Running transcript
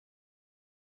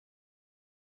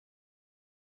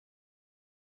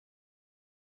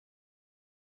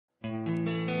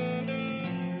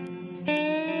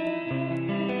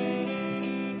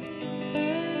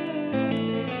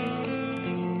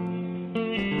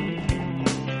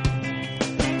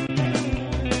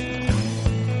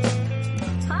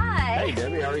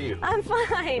I'm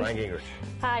fine. Ryan Gingerich.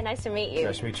 Hi, nice to meet you.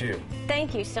 Nice to meet you.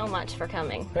 Thank you so much for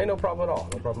coming. Hey, no problem at all.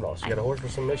 No problem at all. So you got a horse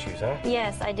with some issues, huh?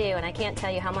 Yes, I do, and I can't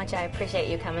tell you how much I appreciate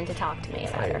you coming to talk to me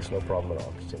about Hey, her. it's no problem at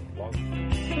all.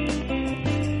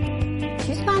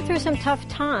 She's gone through some tough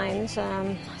times.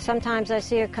 Sometimes I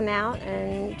see her come out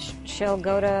and she'll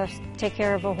go to take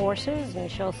care of her horses and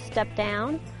she'll step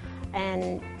down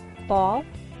and fall.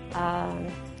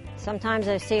 Sometimes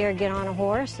I see her get on a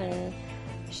horse and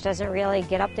she doesn't really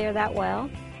get up there that well.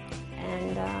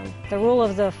 And the rule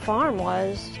of the farm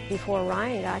was, before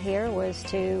Ryan got here, was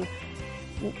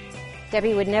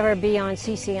Debbie would never be on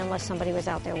CC unless somebody was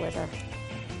out there with her.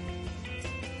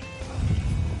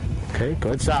 Okay, go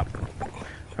ahead, stop.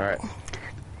 All right.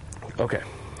 Okay.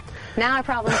 Now our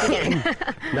problems begin.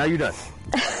 Now you're done.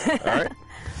 All right.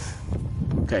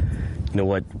 Okay. You know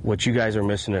what you guys are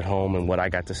missing at home, and what I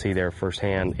got to see there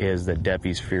firsthand, is that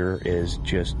Debbie's fear is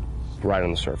just right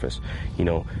on the surface. You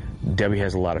know, Debbie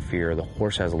has a lot of fear, the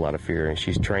horse has a lot of fear, and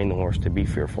she's trained the horse to be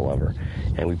fearful of her.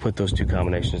 And we put those two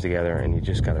combinations together, and you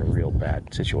just got a real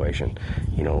bad situation.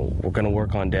 You know, we're going to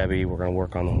work on Debbie, we're going to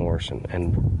work on the horse,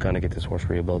 and we're going to get this horse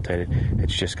rehabilitated.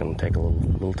 It's just going to take a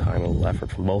little time, a little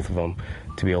effort from both of them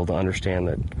to be able to understand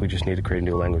that we just need to create a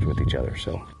new language with each other.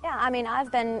 So. Yeah, I mean,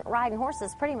 I've been riding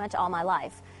horses pretty much all my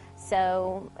life.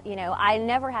 So, you know, I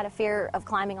never had a fear of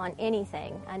climbing on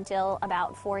anything until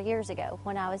about 4 years ago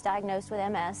when I was diagnosed with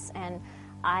MS, and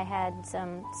I had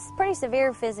some pretty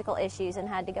severe physical issues and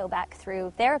had to go back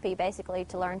through therapy basically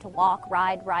to learn to walk,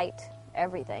 ride, write,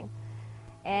 everything.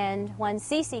 And when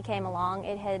CC came along,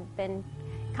 it had been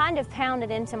kind of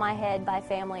pounded into my head by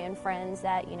family and friends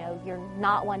that, you know, you're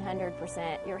not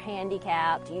 100%, you're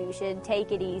handicapped, you should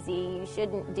take it easy, you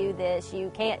shouldn't do this,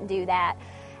 you can't do that.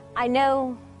 I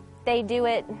know they do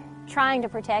it trying to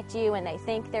protect you and they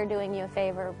think they're doing you a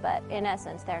favor, but in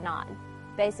essence they're not.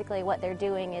 Basically what they're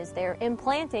doing is they're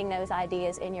implanting those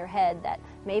ideas in your head that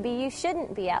maybe you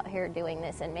shouldn't be out here doing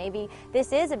this, and maybe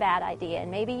this is a bad idea,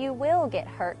 and maybe you will get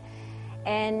hurt.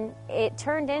 And it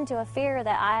turned into a fear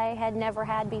that I had never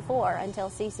had before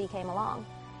until CC came along.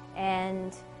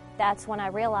 And that's when I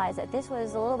realized that this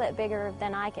was a little bit bigger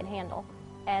than I could handle,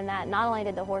 and that not only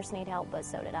did the horse need help, but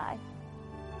so did I.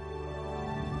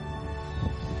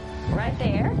 Right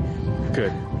there.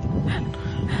 Good.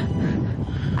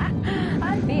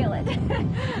 I feel it.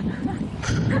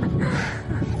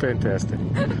 Fantastic.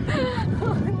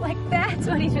 Like, that's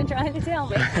what he's been trying to tell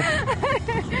me.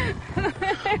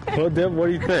 Well, Deb, what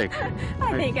do you think?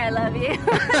 I think I love you.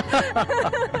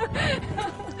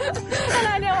 And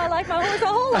I know I like my horse a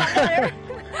whole lot better.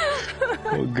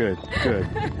 Well, good.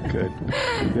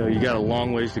 You know, you got a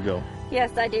long ways to go.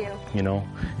 Yes, I do. You know,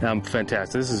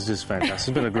 fantastic. This is just fantastic. It's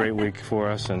been a great week for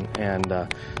us, and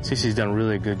Cece's done a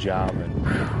really good job. And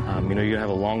you know, you're gonna have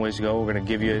a long ways to go. We're gonna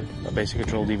give you a basic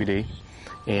control DVD,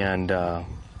 and we're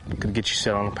gonna get you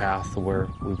set on a path to where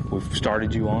we've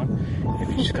started you on. And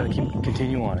you just gotta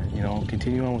continue on it. You know,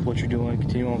 continue on with what you're doing.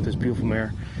 Continue on with this beautiful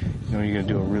mare. You know, you're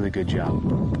gonna do a really good job.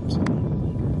 So.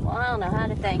 Well, I don't know how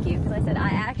to thank you, because I said I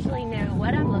actually know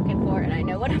what I'm looking for and I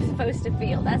know what I'm supposed to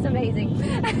feel. That's amazing.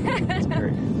 That's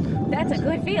great. That's a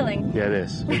good feeling. Yeah, it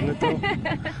is, isn't it, though?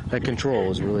 That control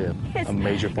is really a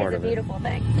major part of it. It's a beautiful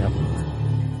thing. Yep.